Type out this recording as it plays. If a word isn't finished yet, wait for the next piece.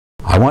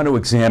I want to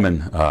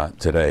examine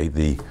today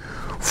the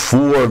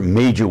four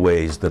major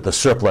ways that the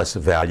surplus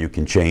value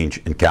can change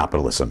in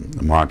capitalism.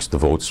 Marx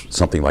devotes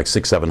something like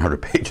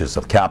 600-700 pages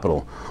of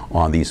capital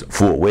on these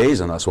four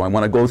ways, and so I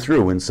want to go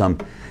through in some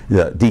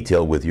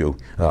detail with you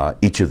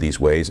each of these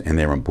ways and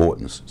their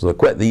importance. So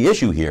the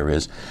issue here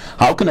is,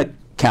 how can a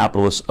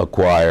capitalist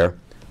acquire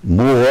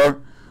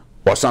more,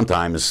 or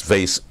sometimes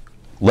face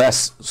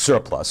less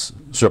surplus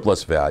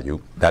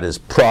value, that is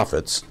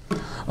profits,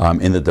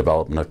 in the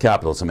development of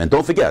capitalism? And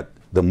don't forget,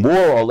 the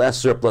more or less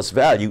surplus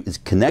value is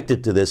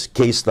connected to this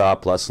K star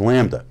plus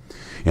lambda,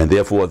 and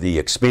therefore the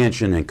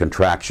expansion and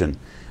contraction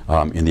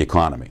in the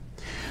economy.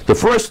 The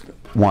first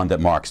one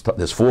that Marx,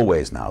 there's four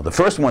ways now. The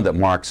first one that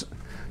Marx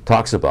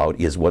talks about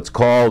is what's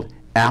called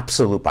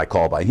absolute,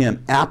 by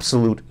him,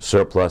 absolute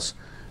surplus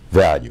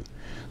value.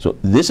 So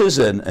this is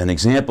an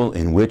example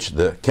in which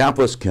the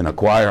capitalist can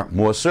acquire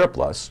more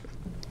surplus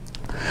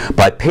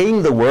by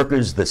paying the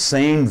workers the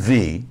same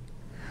V,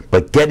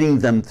 but getting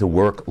them to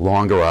work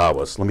longer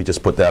hours. Let me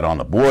just put that on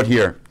the board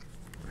here.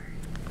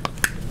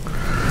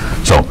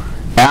 So,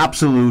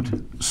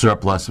 absolute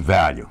surplus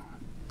value.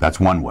 That's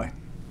one way.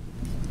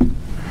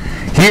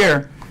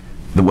 Here,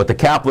 what the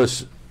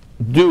capitalists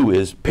do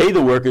is pay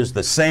the workers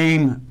the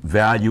same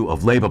value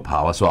of labor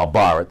power, so I'll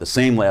borrow it, the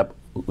same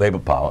labor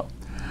power,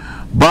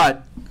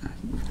 but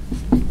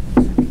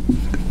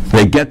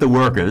they get the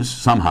workers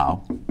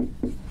somehow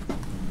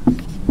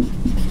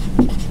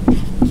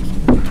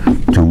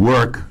to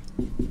work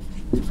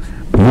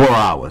more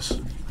hours.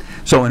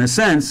 So in a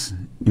sense,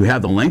 you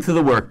have the length of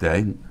the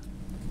workday,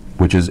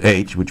 which is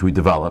H, which we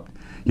developed.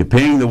 You're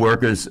paying the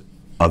workers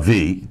a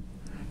V.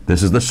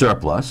 This is the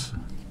surplus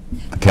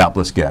the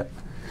capitalists get.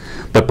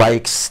 But by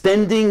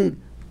extending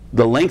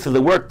the length of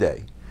the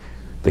workday,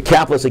 the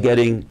capitalists are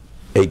getting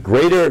a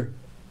greater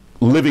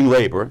living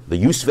labor. The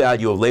use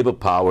value of labor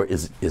power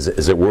is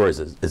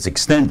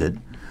extended.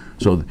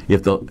 So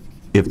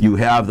if you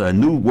have a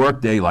new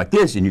workday like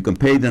this and you can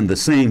pay them the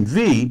same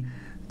V,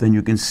 then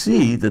you can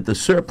see that the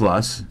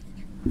surplus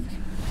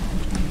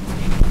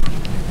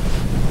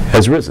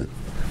has risen.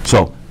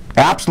 So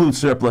absolute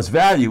surplus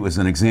value is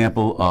an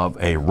example of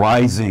a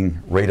rising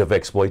rate of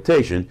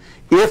exploitation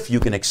if you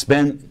can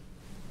extend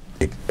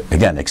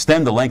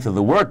the length of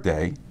the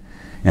workday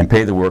and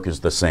pay the workers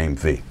the same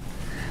fee.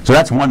 So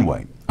that's one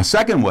way. A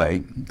second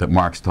way that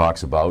Marx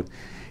talks about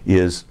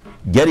is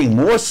getting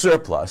more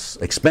surplus,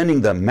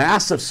 expending the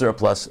massive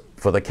surplus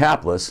for the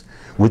capitalists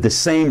with the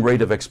same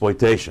rate of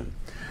exploitation.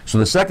 So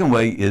the second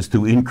way is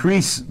to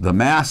increase the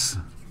mass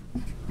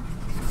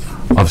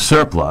of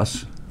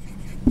surplus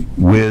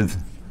with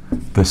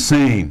the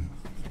same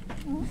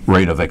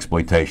rate of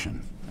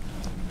exploitation.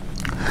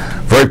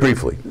 Very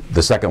briefly,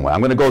 the second way. I'm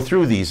going to go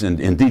through these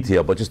in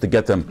detail, but just to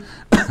get them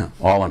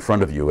all in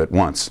front of you at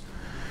once.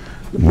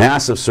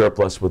 Massive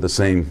surplus with the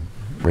same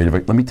rate of,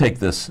 let me take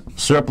this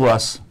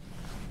surplus,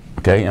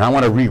 okay, and I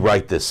want to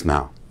rewrite this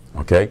now,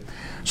 okay?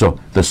 So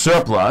the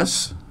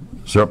surplus,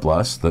 so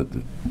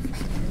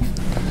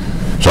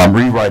I'm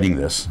rewriting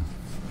this,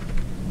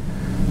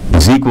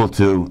 is equal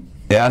to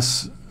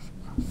SV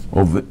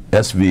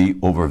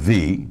over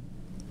V,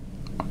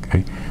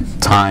 okay,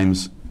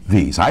 times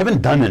V. So I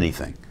haven't done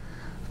anything,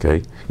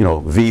 okay? You know,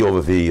 V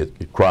over V,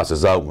 it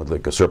crosses out with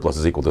like a surplus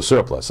is equal to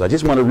surplus. I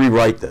just want to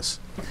rewrite this.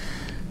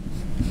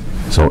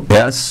 So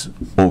S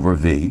over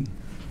V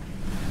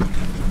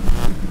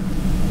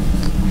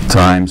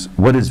times,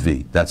 what is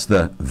V? That's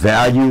the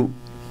value,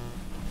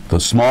 the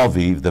small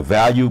v, the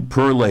value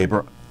per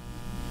labor,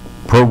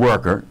 per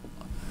worker.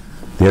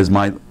 There's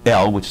my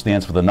L, which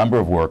stands for the number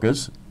of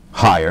workers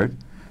hired,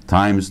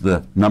 times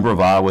the number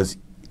of hours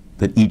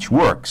that each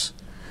works.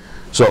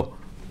 So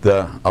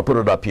I'll put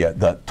it up here.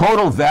 The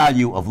total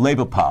value of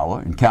labor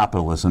power in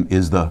capitalism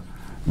is the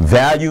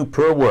value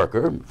per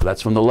worker.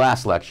 That's from the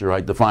last lecture.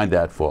 I defined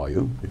that for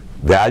you.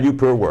 Value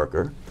per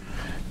worker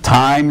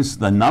times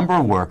the number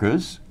of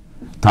workers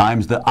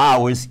times the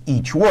hours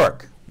each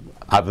work.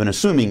 I've been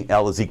assuming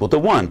L is equal to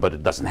 1, but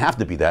it doesn't have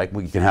to be that.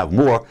 We can have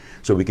more,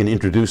 so we can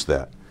introduce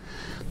that.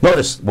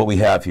 Notice what we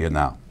have here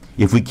now.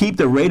 If we keep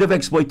the rate of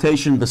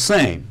exploitation the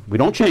same, we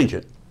don't change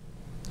it.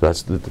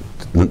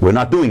 We're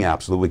not doing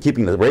absolute. We're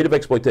keeping the rate of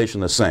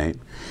exploitation the same.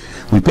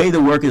 We pay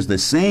the workers the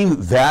same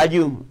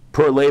value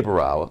per labor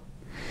hour,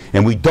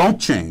 and we don't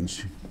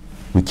change.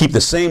 We keep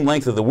the same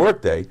length of the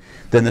workday.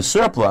 Then the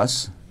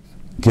surplus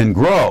can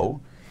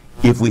grow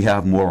if we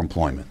have more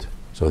employment.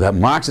 So that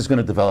Marx is going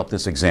to develop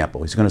this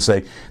example. He's going to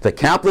say the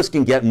capitalist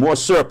can get more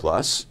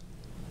surplus,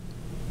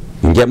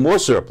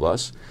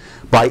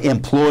 by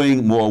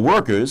employing more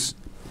workers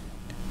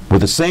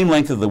with the same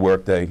length of the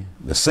workday,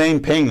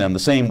 paying them the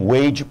same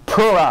wage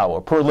per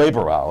hour, per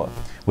labor hour,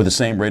 with the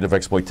same rate of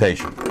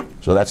exploitation.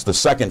 So that's the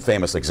second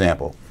famous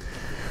example.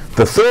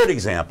 The third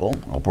example,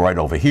 I'll put right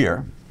over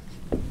here,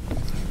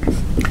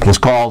 is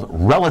called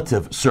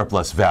relative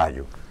surplus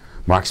value.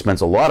 Marx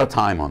spends a lot of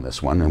time on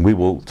this one, and we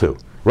will too.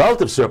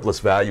 Relative surplus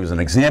value is an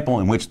example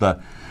in which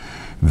the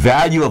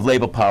value of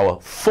labor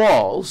power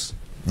falls,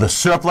 the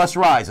surplus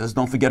rises.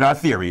 Don't forget our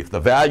theory. If the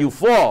value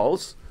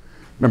falls,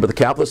 remember the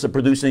capitalists are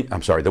producing,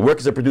 I'm sorry, the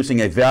workers are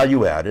producing a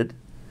value added,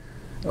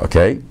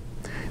 okay?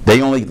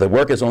 The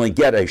workers only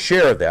get a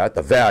share of that,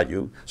 the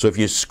value. So if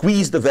you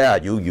squeeze the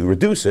value, you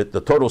reduce it,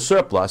 the total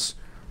surplus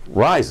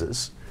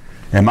rises.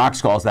 And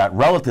Marx calls that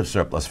relative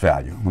surplus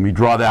value. Let me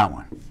draw that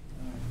one.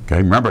 Okay,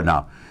 remember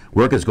now,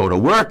 workers go to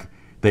work,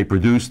 they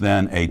produce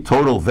then a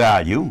total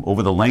value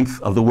over the length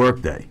of the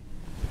workday.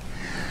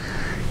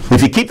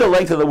 If you keep the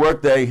length of the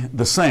workday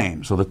the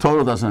same, so the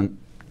total doesn't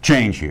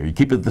change here, you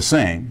keep it the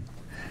same.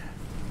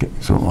 Okay,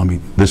 so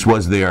this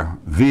was their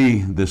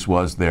V, this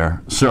was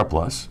their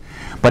surplus.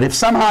 But if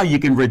somehow you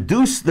can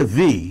reduce the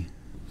V,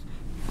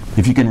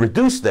 if you can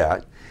reduce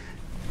that,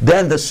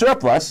 then the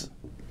surplus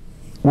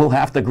will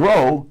have to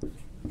grow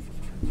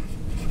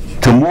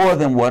to more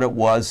than what it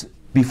was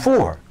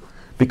before,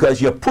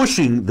 because you're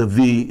pushing the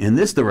V in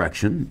this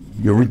direction,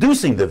 you're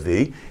reducing the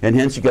V, and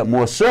hence you got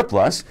more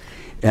surplus,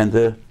 and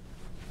the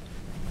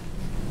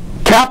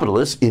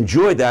capitalists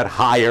enjoy that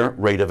higher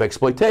rate of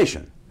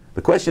exploitation.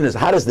 The question is,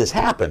 how does this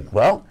happen?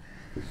 Well,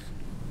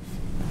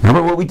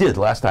 remember what we did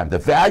last time. The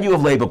value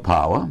of labor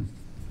power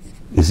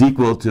is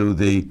equal to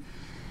the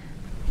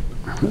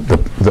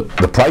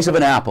price of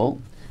an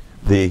apple,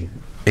 the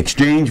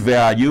exchange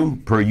value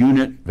per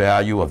unit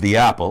value of the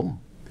apple,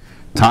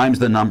 times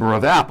the number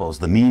of apples,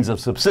 the means of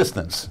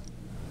subsistence.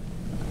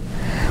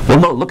 Well,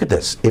 no, look at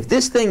this. If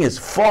this thing is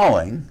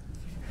falling,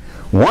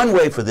 one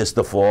way for this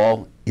to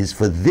fall is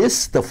for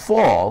this to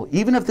fall,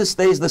 even if this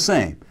stays the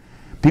same.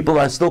 People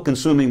are still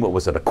consuming, what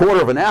was it, a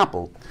quarter of an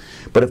apple.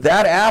 But if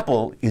that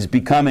apple is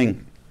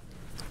becoming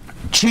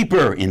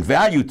cheaper in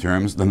value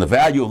terms, then the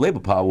value of labor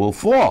power will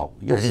fall.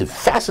 This is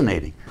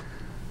fascinating.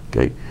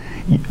 Okay?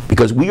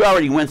 Because we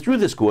already went through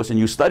this course, and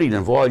you studied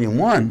in Volume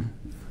 1,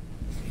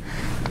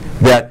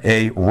 that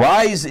a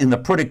rise in the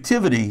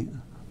productivity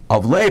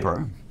of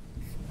labor,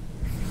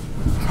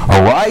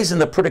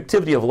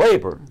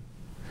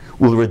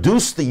 will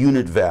reduce the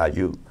unit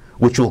value,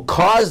 which will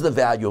cause the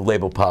value of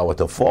labor power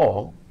to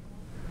fall,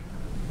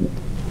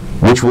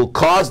 which will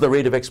cause the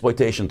rate of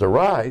exploitation to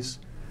rise,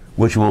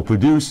 which will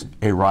produce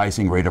a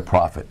rising rate of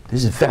profit.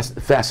 This is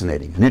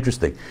fascinating and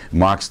interesting.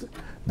 Marx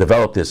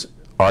developed this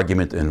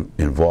argument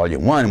in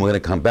Volume 1, and we're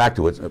going to come back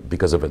to it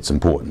because of its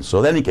importance. So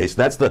in any case,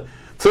 that's the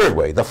third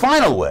way. The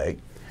final way,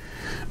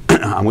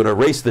 I'm going to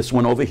erase this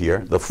one over here.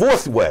 The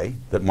fourth way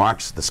that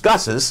Marx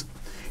discusses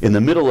in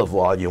the middle of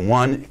Volume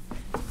 1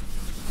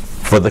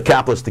 for the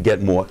capitalists to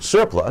get more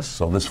surplus,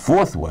 so this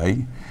fourth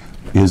way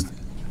is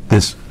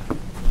this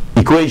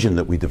equation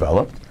that we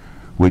developed,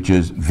 which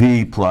is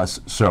V plus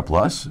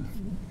surplus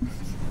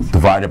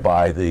divided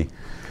by the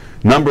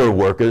number of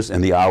workers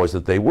and the hours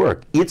that they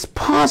work. It's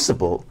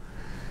possible,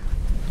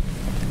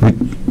 we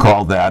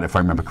call that, if I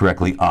remember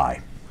correctly,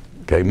 I.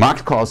 Okay,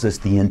 Marx calls this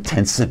the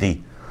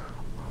intensity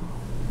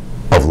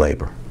of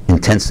labor.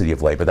 Intensity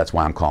of labor, that's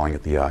why I'm calling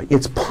it the I.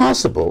 It's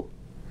possible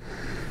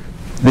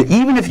that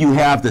even if you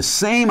have the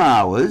same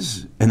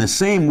hours and the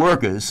same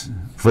workers,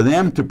 for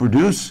them to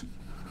produce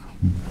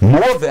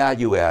more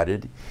value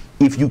added,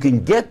 if you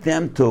can get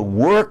them to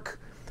work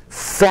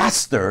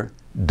faster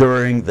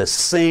during the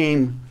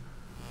same,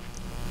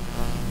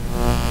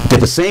 get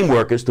the same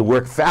workers to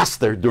work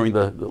faster during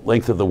the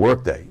length of the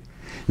workday.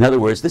 In other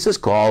words, this is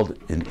called,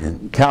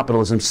 in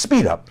capitalism,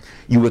 speed up.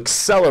 You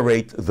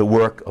accelerate the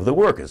work of the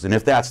workers. And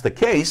if that's the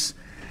case,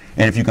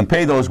 and if you can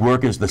pay those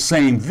workers the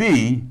same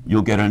V,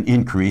 you'll get an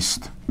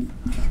increased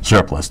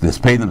surplus. This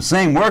pay them the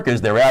same workers,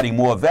 they're adding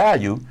more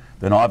value,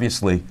 then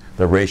obviously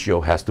the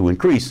ratio has to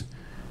increase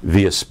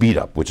via speed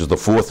up, which is the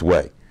fourth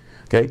way.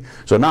 Okay?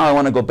 So now I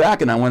want to go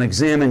back and I want to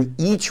examine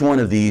each one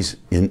of these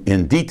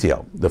in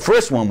detail. The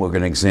first one we're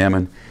going to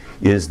examine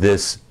is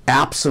this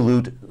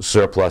absolute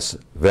surplus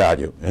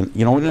value. And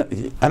you know,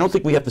 I don't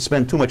think we have to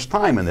spend too much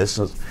time in this.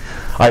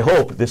 I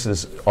hope this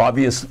is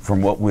obvious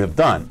from what we have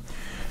done.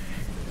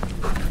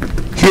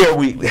 Here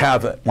we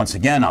have, once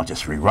again, I'll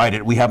just rewrite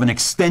it, we have an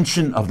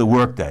extension of the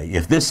workday.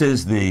 If this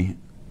is the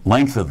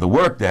length of the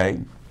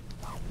workday,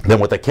 then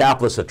what the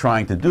capitalists are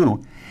trying to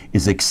do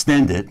is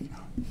extend it,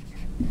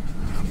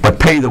 but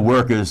pay the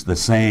workers the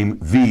same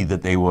V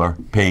that they were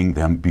paying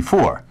them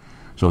before.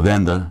 So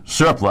then the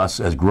surplus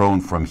has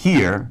grown from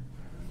here,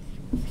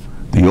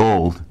 the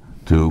old,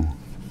 to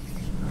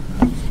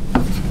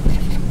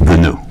the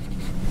new.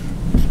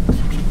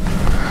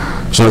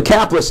 So the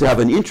capitalists have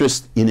an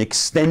interest in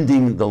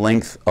extending the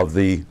length of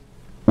the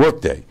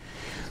workday.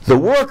 The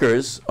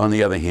workers, on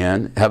the other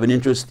hand, have an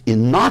interest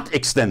in not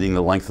extending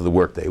the length of the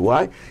workday.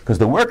 Why? Because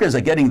the workers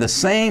are getting the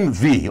same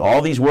V,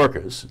 all these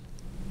workers,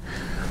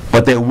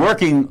 but they're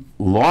working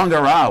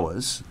longer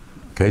hours.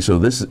 Okay, so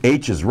this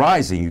H is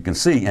rising, you can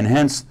see, and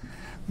hence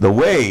the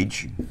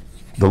wage,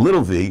 the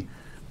little v,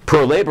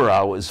 per labor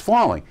hour is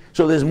falling.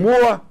 So there's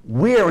more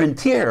wear and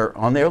tear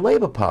on their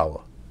labor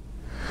power.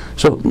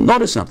 So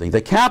notice something.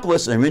 The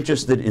capitalists are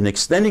interested in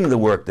extending the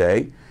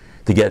workday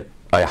to get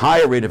a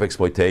higher rate of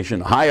exploitation,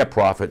 higher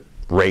profit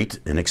rate,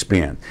 and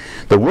expand.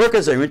 The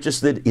workers are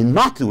interested in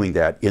not doing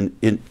that,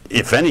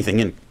 if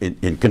anything,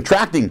 in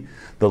contracting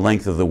the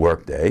length of the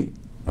workday,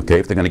 okay,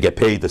 if they're going to get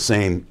paid the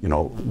same,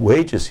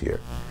 wages here.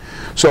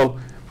 So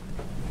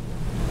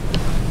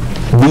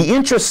the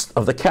interests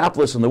of the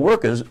capitalists and the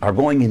workers are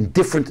going in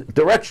different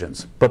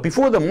directions. But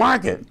before the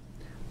market,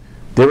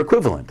 they're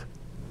equivalent,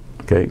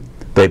 okay?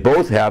 They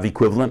both have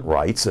equivalent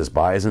rights as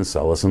buyers and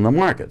sellers in the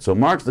market. So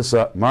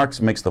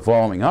Marx makes the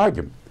following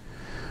argument.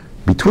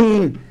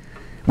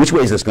 Which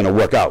way is this going to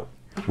work out?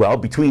 Well,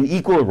 between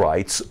equal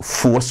rights,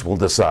 force will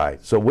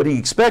decide. So what he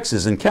expects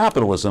is in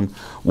capitalism,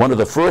 one of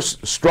the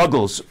first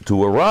struggles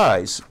to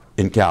arise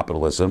in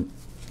capitalism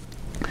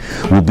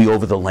will be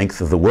over the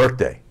length of the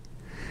workday.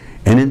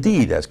 And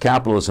indeed, as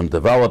capitalism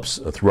develops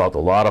throughout the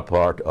latter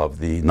part of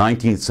the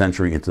 19th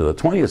century into the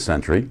 20th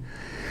century,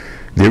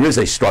 there is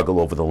a struggle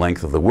over the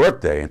length of the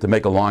workday. And to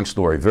make a long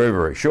story very,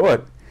 very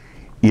short,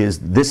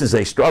 this is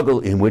a struggle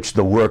in which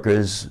the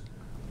workers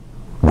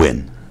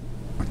win.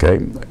 Okay?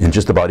 In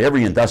just about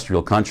every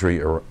industrial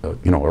country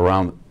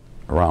around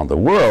the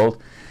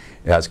world,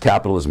 as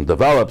capitalism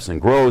develops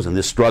and grows and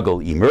this struggle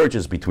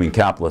emerges between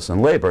capitalists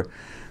and labor,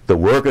 the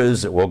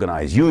workers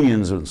organize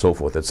unions and so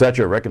forth,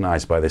 etc.,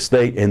 recognized by the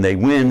state, and they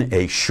win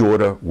a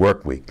shorter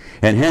work week.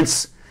 And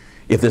hence,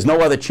 if there's no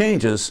other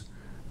changes,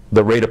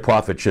 the rate of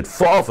profit should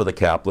fall for the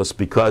capitalists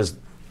because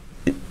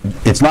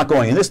it's not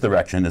going in this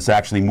direction, it's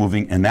actually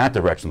moving in that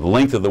direction. The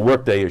length of the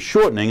workday is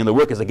shortening and the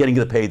workers are getting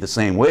paid the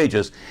same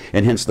wages,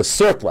 and hence the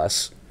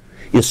surplus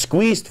is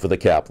squeezed for the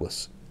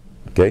capitalists.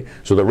 Okay?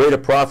 So the rate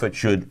of profit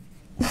should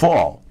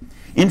fall.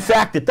 In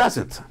fact, it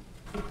doesn't.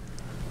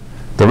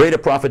 The rate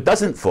of profit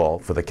doesn't fall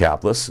for the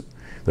capitalists.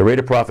 The rate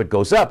of profit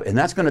goes up, and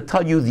that's going to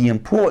tell you the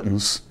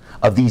importance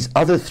of these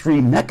other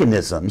three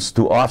mechanisms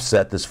to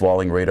offset this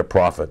falling rate of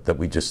profit that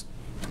we just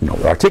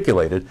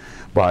articulated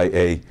by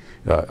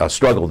a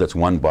struggle that's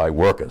won by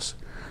workers.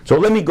 So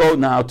let me go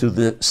now to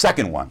the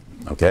second one,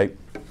 okay?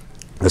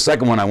 The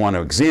second one I want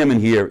to examine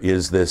here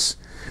is this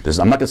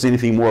I'm not going to say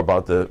anything more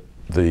about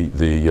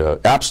the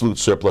absolute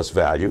surplus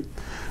value,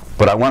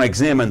 but I want to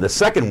examine the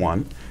second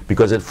one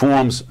because it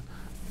forms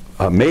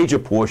a major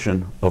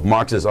portion of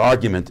Marx's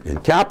argument in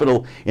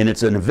Capital, and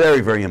it's a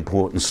very, very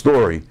important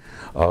story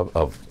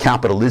of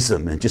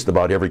capitalism in just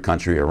about every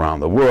country around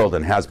the world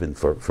and has been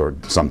for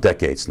some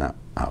decades now.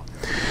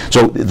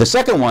 So the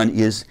second one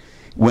is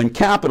when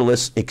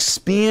capitalists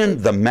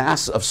expand the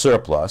mass of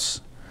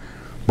surplus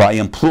by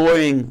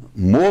employing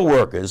more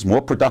workers,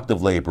 more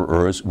productive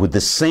laborers with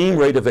the same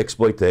rate of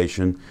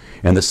exploitation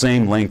and the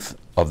same length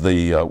of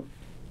the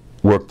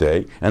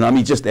workday, and let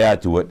me just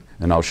add to it,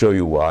 and I'll show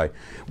you why,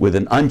 with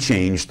an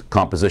unchanged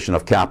composition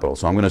of capital.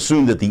 So I'm going to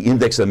assume that the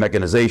index of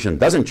mechanization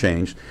doesn't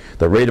change,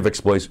 the rate of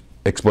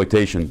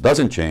exploitation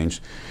doesn't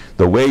change,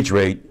 the wage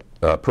rate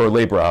per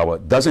labor hour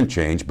doesn't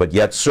change, but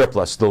yet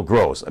surplus still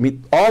grows. I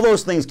mean, all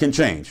those things can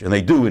change, and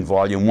they do in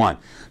Volume 1.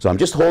 So I'm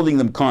just holding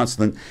them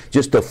constant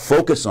just to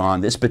focus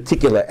on this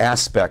particular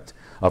aspect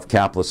of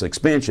capitalist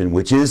expansion,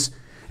 which is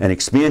an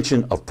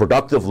expansion of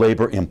productive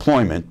labor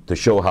employment to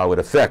show how it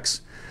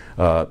affects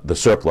the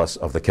surplus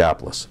of the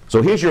capitalists.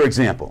 So here's your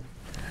example.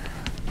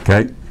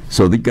 Okay,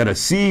 so they've got a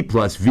C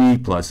plus V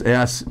plus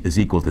S is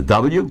equal to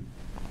W.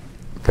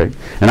 Okay,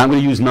 and I'm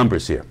going to use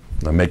numbers here.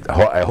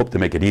 I hope to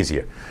make it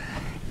easier.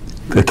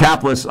 The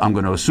capitalists, I'm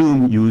going to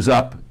assume, use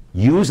up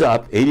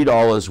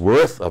 $80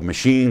 worth of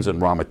machines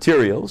and raw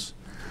materials,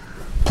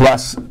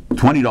 plus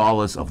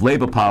 $20 of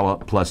labor power,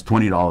 plus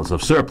 $20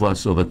 of surplus.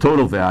 So the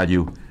total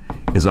value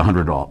is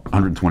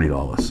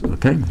 $120.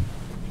 Okay.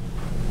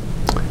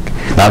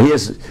 Now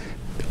here's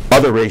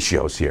other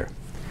ratios here.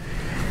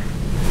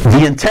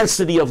 The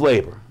intensity of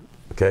labor,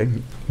 okay?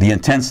 The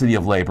intensity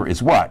of labor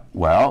is what?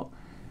 Well,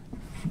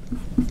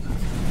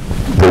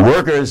 the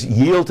workers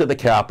yield to the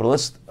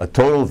capitalist a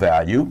total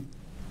value,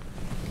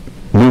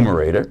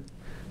 numerator,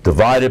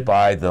 divided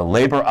by the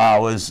labor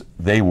hours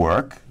they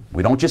work.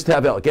 We don't just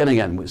have L. Again,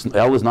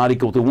 L is not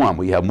equal to 1.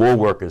 We have more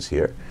workers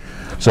here.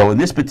 So in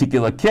this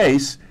particular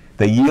case,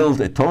 they yield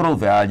a total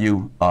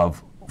value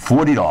of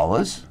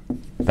 $40.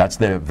 That's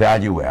their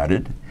value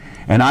added.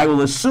 And I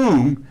will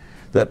assume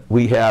that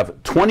we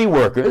have 20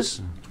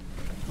 workers.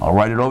 I'll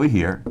write it over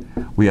here.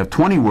 We have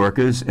 20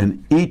 workers,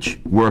 and each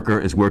worker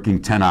is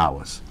working 10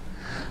 hours.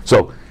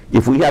 So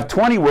if we have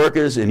 20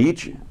 workers, and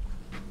each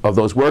of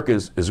those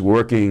workers is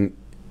working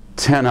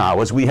 10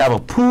 hours, we have a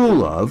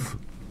pool of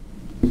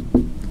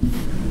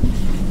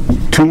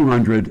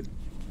 200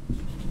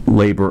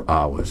 labor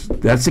hours.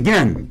 That's,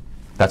 again,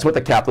 that's what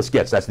the capitalist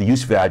gets. That's the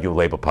use value of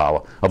labor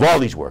power of all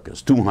these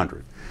workers,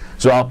 200.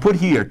 So I'll put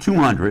here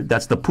 200.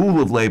 That's the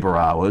pool of labor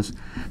hours.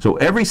 So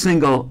every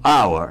single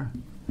hour,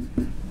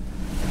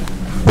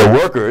 the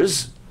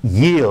workers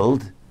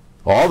yield,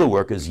 all the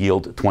workers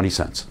yield 20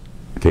 cents.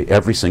 Okay,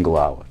 every single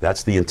hour.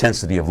 That's the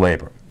intensity of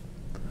labor.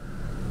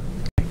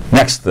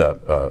 Next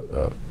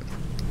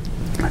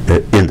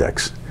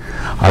index.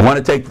 I want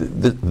to take,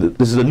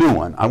 this is a new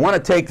one. I want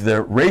to take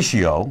the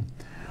ratio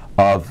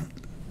of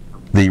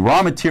the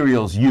raw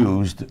materials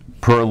used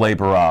per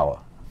labor hour.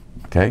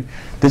 Okay?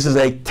 This is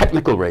a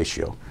technical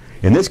ratio.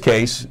 In this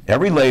case,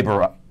 every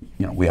labor,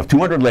 we have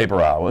 200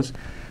 labor hours.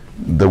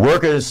 The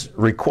workers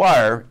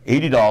require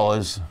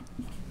 $80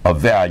 of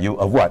value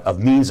of what? Of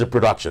means of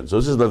production. So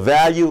this is the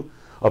value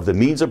of the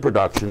means of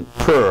production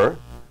per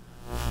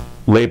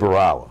labor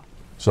hour.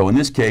 So in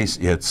this case,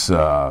 it's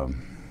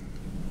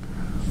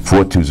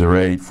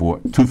 4208,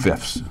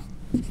 2/5.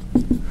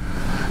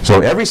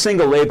 So every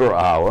single labor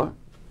hour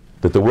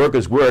that the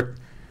workers work,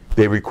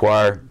 they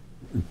require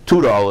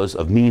 $2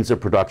 of means of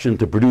production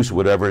to produce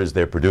whatever it is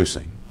they're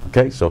producing.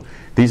 Okay, so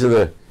these are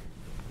the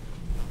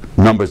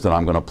numbers that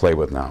I'm going to play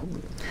with now.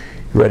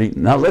 Ready?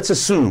 Now let's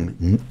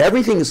assume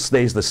everything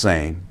stays the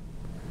same,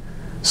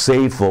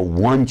 save for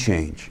one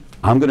change.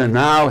 I'm going to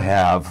now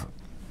have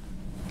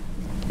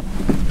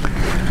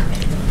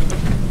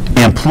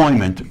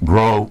employment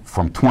grow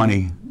from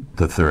 20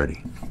 to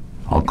 30.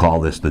 I'll call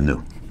this the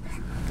new.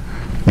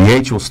 The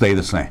H will stay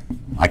the same.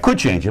 I could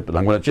change it, but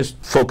I'm going to just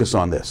focus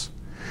on this.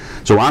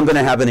 So I'm going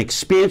to have an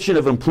expansion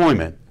of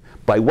employment.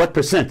 By what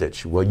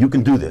percentage? Well, you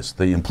can do this.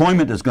 The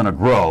employment is going to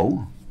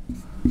grow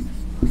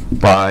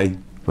by,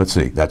 let's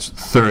see, that's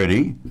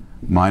 30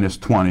 minus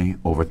 20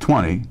 over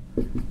 20,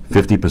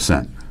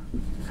 50%.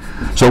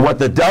 So what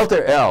the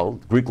delta L,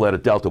 Greek letter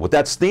delta, what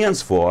that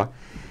stands for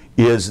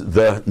is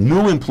the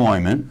new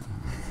employment.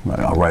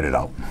 I'll write it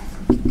out.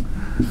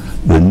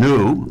 The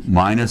new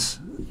minus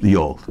the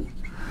old.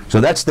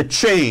 So that's the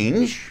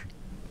change.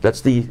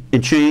 That's the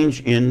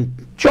change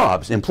in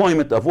jobs,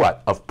 employment of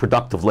what? Of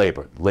productive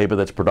labor, labor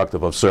that's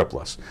productive of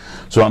surplus.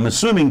 So I'm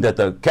assuming that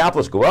the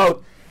capitalists go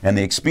out and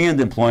they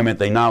expand employment.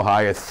 They now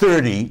hire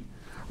 30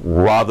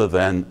 rather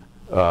than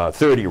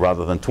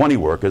 20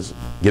 workers,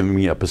 giving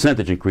me a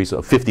percentage increase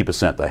of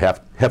 50%, a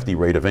hefty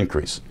rate of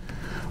increase.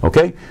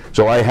 Okay?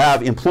 So I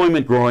have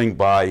employment growing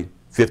by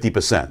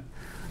 50%.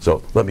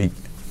 So let me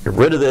get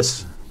rid of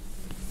this.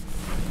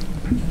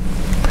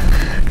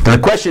 The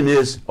question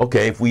is,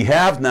 okay, if we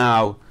have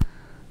now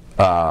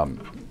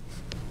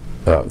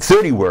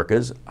 30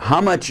 workers,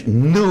 how much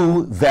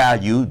new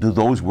value do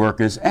those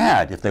workers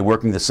add if they're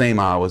working the same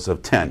hours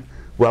of 10?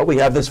 Well, we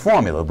have this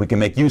formula we can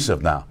make use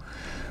of now.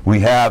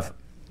 We have,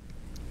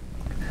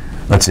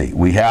 let's see,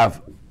 we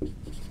have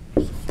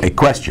a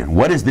question.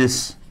 What is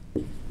this?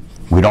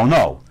 We don't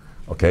know.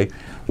 Okay?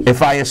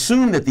 If I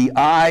assume that the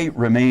I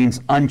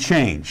remains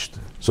unchanged,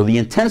 so the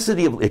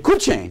intensity of it could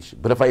change,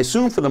 but if I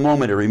assume for the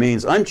moment it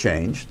remains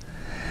unchanged,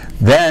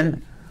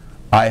 then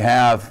I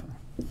have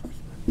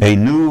a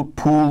new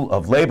pool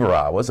of labor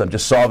hours. I'm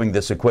just solving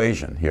this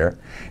equation here,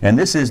 and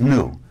this is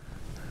new.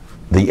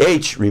 The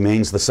H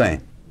remains the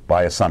same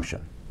by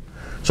assumption.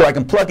 So I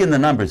can plug in the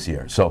numbers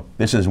here. So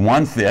this is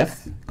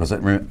 1/5, because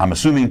I'm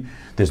assuming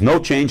there's no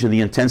change in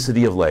the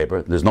intensity of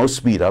labor. There's no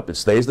speed up. It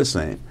stays the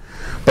same.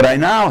 But I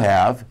now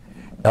have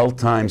L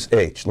times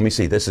H. Let me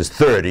see. This is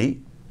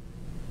 30.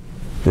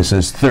 This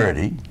is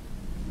 30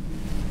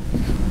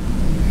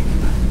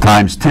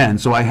 times 10.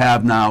 So I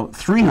have now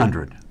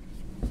 300.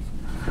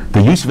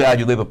 The use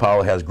value labor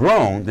power has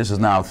grown. This is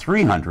now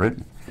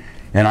 300.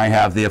 And I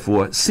have,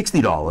 therefore,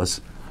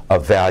 $60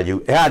 of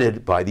value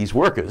added by these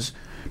workers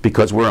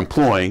because we're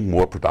employing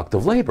more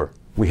productive labor.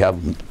 We have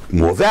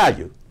more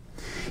value.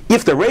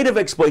 If the rate of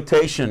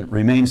exploitation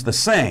remains the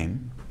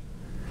same,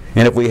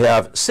 and if we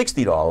have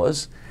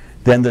 $60,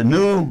 then the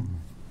new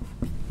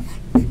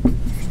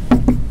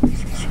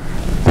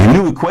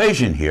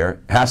equation here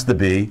has to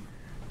be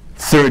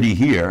 30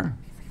 here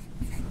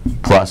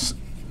plus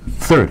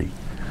 30.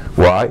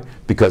 Why?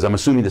 Because I'm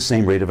assuming the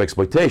same rate of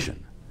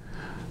exploitation.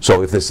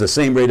 So if it's the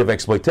same rate of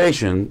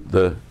exploitation,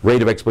 the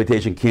rate of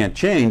exploitation can't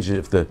change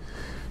if the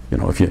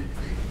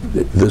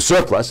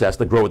surplus has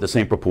to grow at the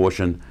same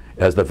proportion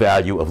as the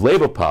value of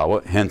labor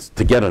power. Hence,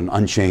 to get an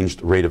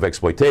unchanged rate of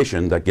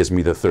exploitation, that gives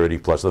me the 30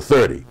 plus the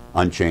 30,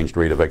 unchanged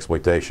rate of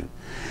exploitation.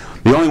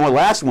 The only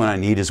last one I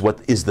need is what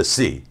is the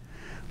C.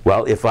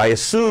 Well, if I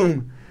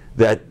assume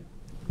that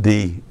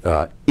the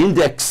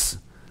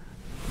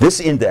this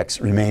index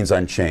remains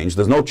unchanged,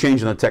 there's no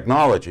change in the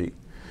technology,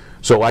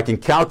 so I can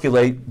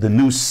calculate the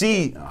new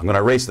C. I'm going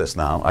to erase this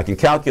now. I can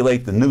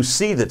calculate the new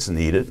C that's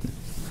needed,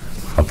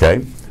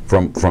 okay,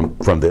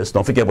 from this.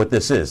 Don't forget what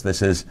this is.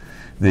 This is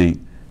the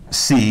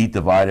C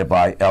divided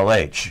by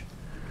LH.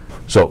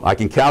 So I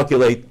can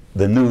calculate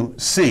the new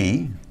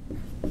C,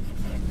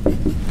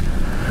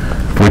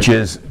 which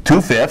is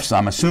 2/5.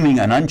 I'm assuming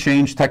an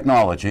unchanged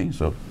technology,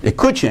 so it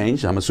could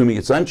change. I'm assuming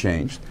it's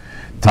unchanged,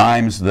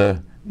 times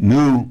the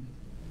new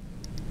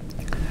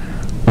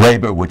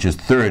labor, which is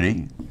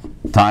 30,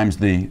 times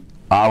the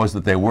hours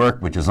that they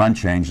work, which is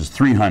unchanged, is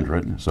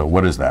 300. So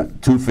what is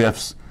that?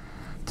 2/5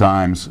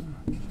 times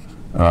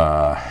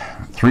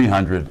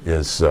 300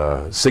 is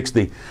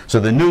 60. So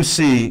the new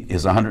C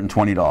is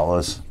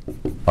 $120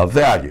 of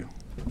value.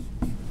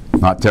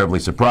 Not terribly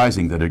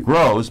surprising that it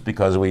grows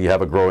because we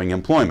have a growing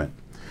employment.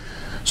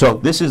 So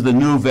this is the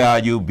new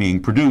value being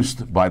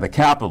produced by the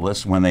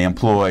capitalists when they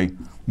employ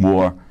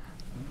more,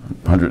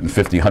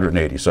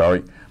 180,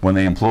 sorry, when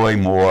they employ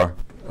more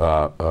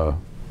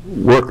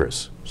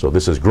workers. So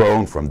this has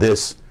grown from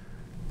this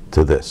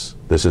to this.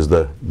 This is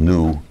the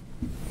new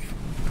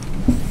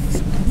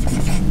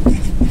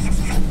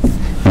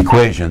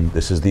equation.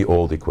 This is the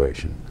old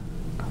equation.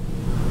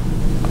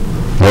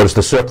 Notice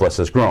the surplus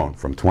has grown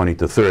from 20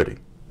 to 30.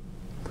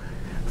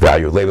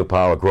 Value of labor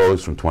power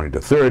grows from 20 to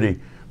 30.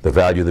 The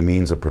value of the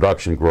means of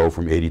production grow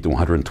from 80 to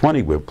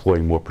 120. We're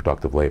employing more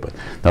productive labor.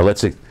 Now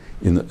let's, in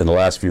the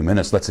last few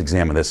minutes, let's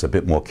examine this a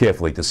bit more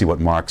carefully to see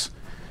what Marx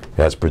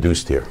has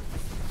produced here.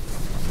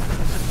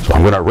 So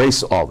I'm going to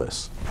erase all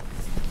this.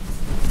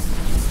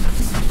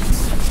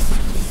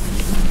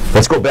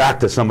 Let's go back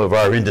to some of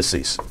our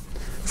indices.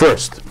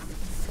 First,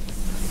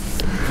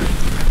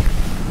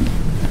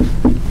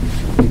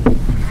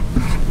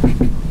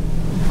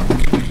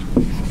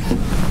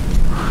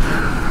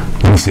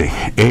 let me see,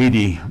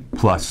 80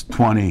 plus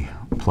 20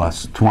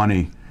 plus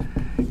 20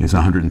 is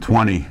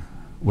 120.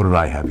 What did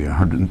I have here?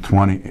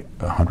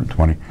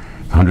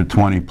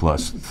 120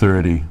 plus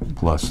 30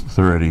 plus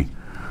 30,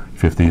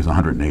 50 is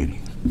 180.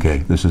 Okay,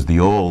 this is the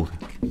old,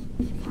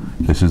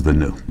 this is the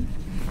new.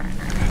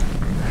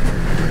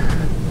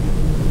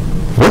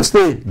 What's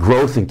the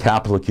growth in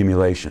capital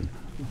accumulation?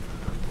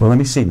 Well, let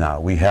me see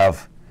now. We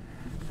have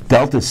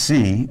delta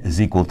C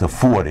is equal to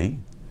 40.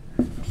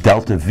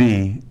 Delta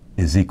V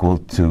is equal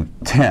to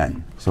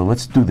 10. So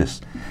let's do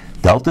this.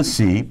 Delta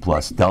C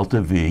plus delta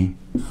V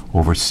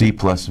over C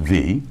plus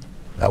V.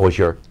 That was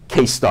your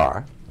K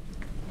star.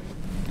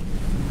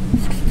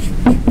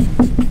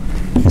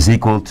 Is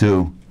equal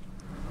to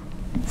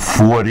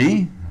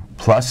 40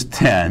 plus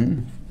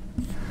 10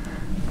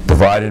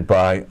 divided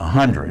by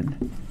 100.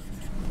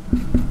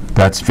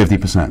 That's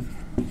 50%,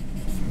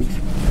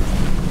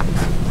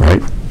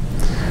 right?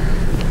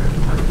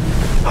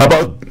 How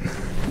about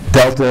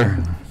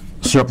delta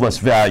surplus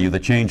value, the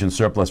change in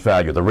surplus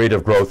value, the rate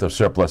of growth of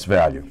surplus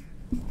value?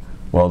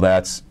 Well,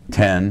 that's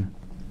 10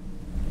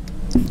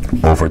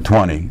 over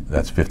 20,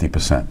 that's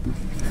 50%.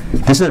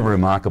 This is a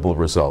remarkable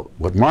result.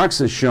 What Marx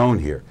has shown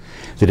here,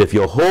 that if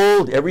you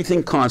hold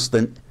everything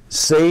constant,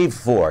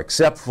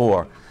 except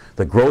for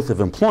the growth of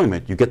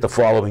employment, you get the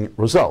following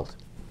result.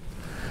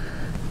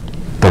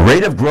 The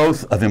rate of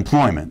growth of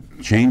employment,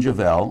 change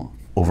of L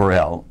over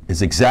L,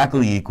 is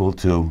exactly equal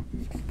to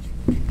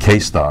K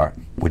star,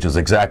 which is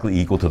exactly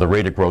equal to the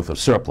rate of growth of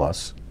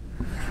surplus.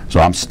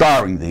 So I'm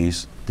starring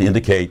these to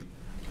indicate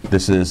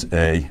this is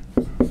a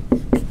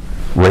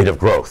rate of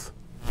growth.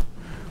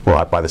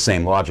 Well, by the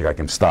same logic, I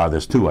can star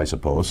this too, I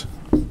suppose.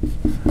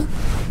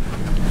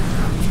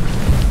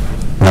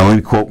 Now let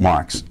me quote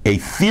Marx. A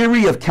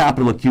theory of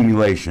capital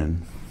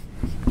accumulation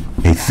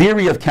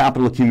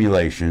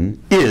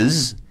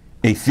is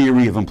a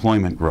theory of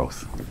employment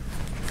growth,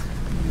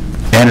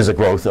 and is a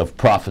growth of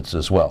profits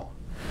as well.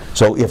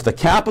 So if the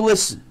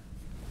capitalists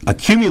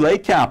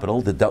accumulate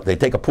capital, they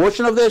take a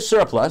portion of their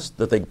surplus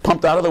that they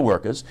pumped out of the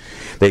workers,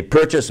 they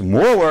purchase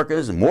more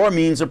workers and more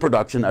means of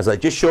production, as I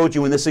just showed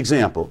you in this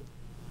example.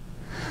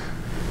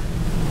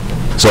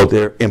 So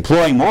they're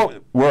employing more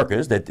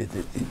workers,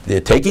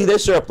 they're taking their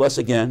surplus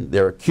again,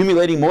 they're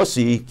accumulating more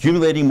C,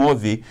 accumulating more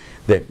V,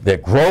 they're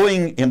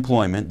growing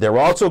employment, they're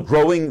also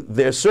growing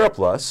their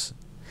surplus,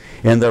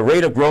 and the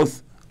rate of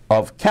growth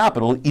of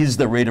capital is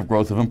the rate of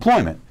growth of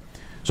employment.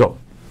 So,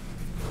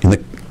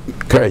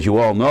 as you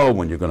all know,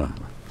 when you're going to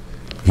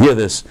hear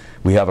this,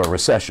 we have a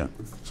recession.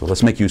 So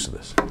let's make use of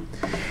this.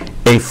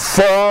 A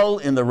fall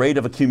in the rate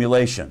of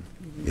accumulation.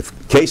 If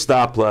K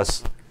star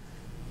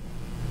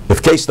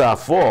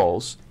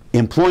falls,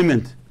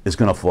 employment is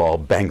going to fall.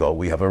 Bango,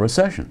 we have a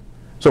recession.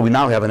 So we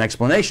now have an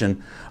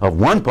explanation of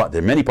one part.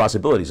 There are many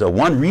possibilities. So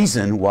one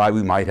reason why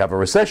we might have a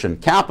recession.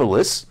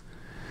 Capitalists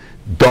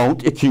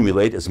don't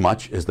accumulate as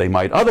much as they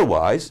might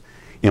otherwise.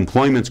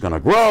 Employment's going to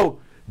grow.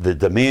 The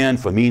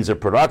demand for means of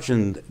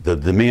production, the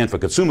demand for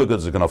consumer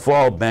goods is going to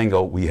fall.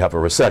 Bango, we have a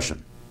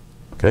recession.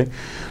 Okay?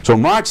 So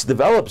Marx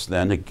develops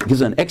then, it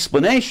gives an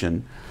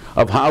explanation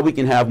of how we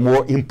can have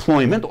more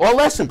employment or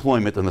less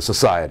employment in the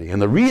society.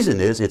 And the reason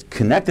is it's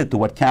connected to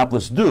what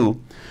capitalists do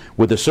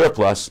with the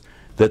surplus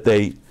that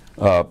they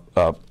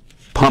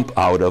pump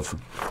out of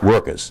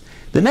workers.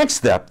 The next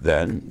step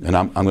then, and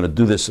I'm going to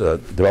do this,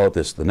 develop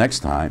this the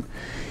next time,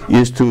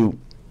 is to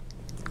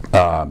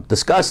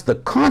discuss the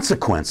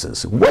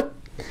consequences.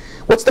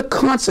 What's the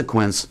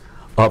consequence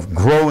of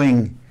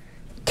growing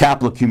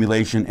capital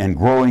accumulation and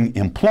growing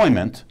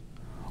employment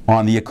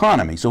on the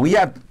economy? So we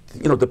have,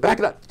 to back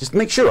it up, just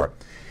make sure.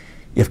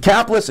 If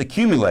capitalists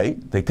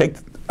accumulate, they take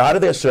out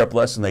of their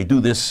surplus and they do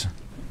this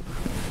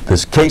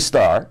K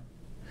star,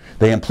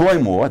 they employ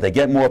more, they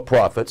get more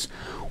profits.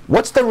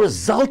 What's the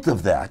result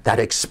of that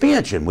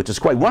expansion, which is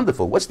quite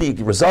wonderful? What's the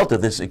result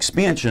of this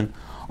expansion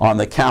on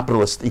the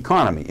capitalist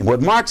economy? And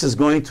what Marx is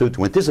going to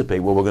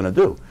anticipate what we're going to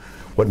do,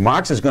 what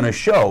Marx is going to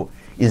show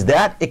is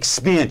that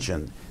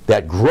expansion,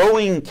 that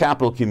growing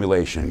capital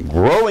accumulation,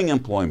 growing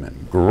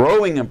employment,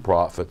 growing in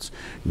profits,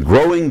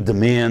 growing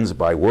demands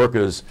by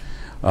workers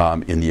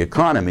in the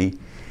economy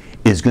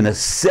is going to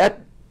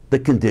set the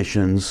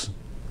conditions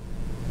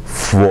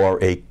for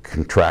a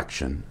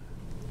contraction,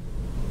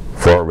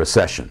 for a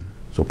recession.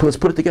 So let's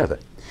put it together.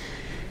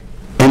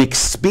 An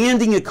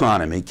expanding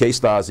economy, K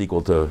star is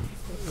equal to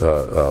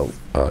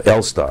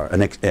L star,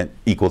 and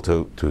equal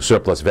to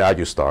surplus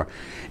value star.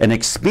 An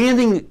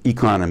expanding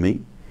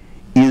economy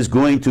is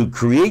going to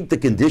create the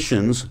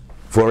conditions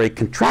for a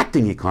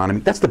contracting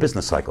economy. That's the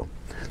business cycle,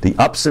 the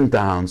ups and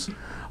downs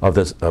of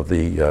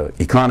the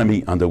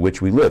economy under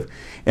which we live.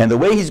 And the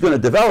way he's going to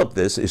develop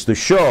this is to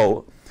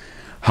show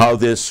how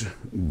this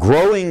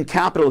growing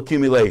capital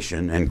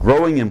accumulation and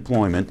growing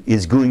employment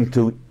is going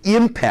to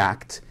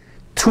impact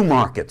two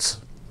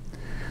markets.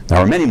 There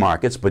are many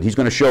markets, but he's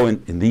going to show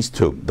in these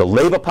two, the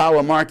labor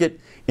power market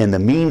and the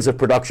means of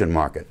production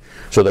market.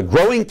 So the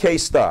growing K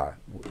star,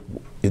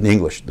 in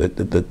English,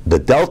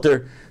 the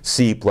delta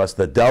C plus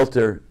the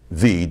delta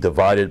V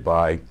divided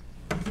by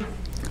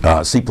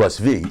C plus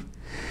V,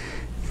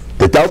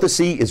 the delta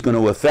C is going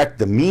to affect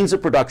the means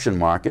of production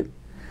market.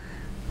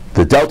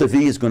 The delta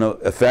V is going to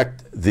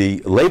affect the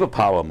labor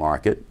power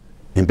market.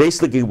 And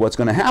basically what's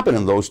going to happen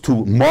in those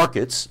two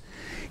markets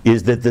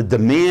is that the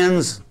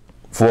demands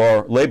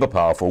for labor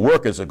power, for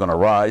workers, are going to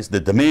rise. The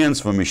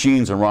demands for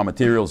machines and raw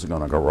materials are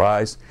going to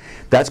rise.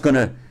 That's going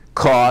to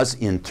cause,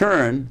 in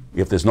turn,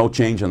 if there's no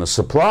change in the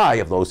supply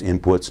of those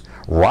inputs,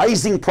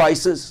 rising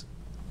prices.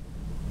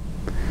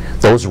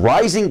 Those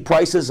rising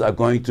prices are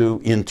going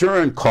to, in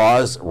turn,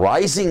 cause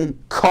rising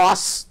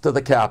costs to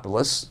the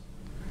capitalists,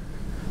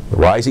 the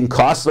rising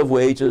costs of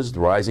wages, the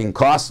rising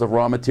costs of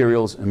raw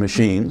materials and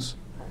machines.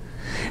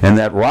 And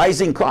that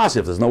rising cost,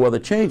 if there's no other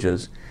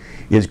changes,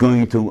 is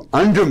going to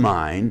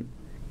undermine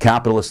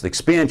capitalist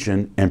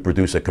expansion and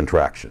produce a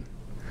contraction.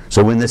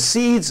 So when the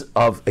seeds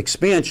of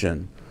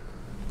expansion,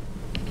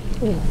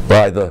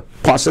 by the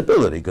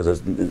possibility,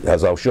 because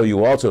as I'll show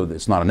you also,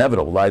 it's not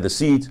inevitable, lie the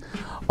seeds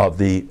of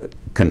the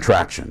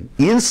contraction.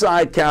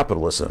 Inside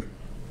capitalism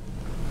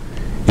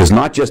is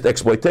not just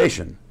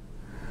exploitation,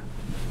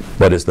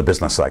 but is the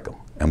business cycle.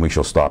 And we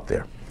shall stop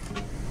there.